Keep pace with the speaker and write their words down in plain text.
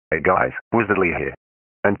Hey guys, Wizardly here.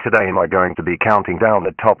 And today am I going to be counting down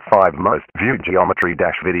the top 5 most viewed Geometry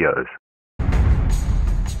Dash videos.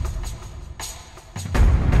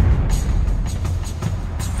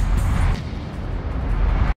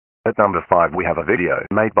 At number 5 we have a video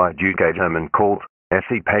made by Duque German called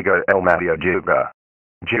Se Pego El Mario Juga.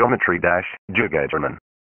 Geometry Dash, Duque German.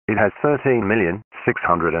 It has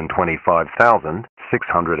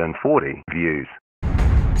 13,625,640 views.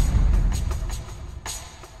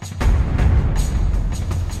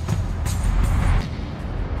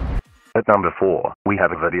 At number 4, we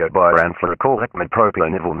have a video by Offical called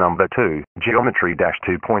Proplanivil number 2, Geometry Dash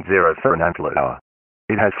 2.0 for an hour.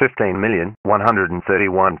 It has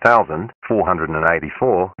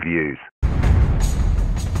 15,131,484 views.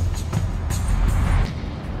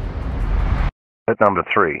 At number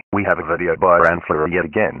 3, we have a video by Offical yet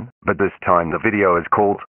again, but this time the video is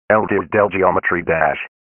called El Del Geometry Dash.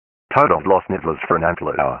 Total lost nivellers for an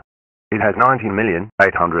hour. It has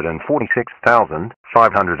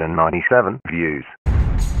 19,846,597 views.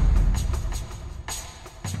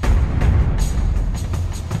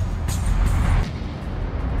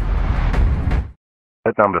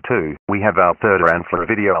 At number 2, we have our third Offical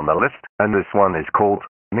video on the list, and this one is called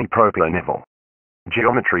Me Proplanivil.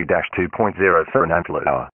 Geometry Dash 2.0 for an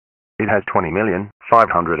hour. It has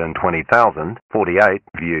 20,520,048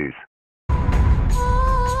 views.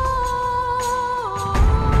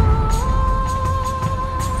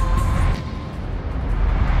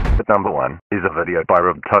 At number 1 is a video by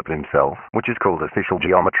Rob Tubb himself, which is called Official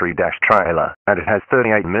Geometry Dash Trailer, and it has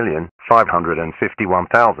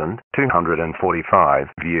 38,551,245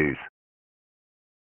 views.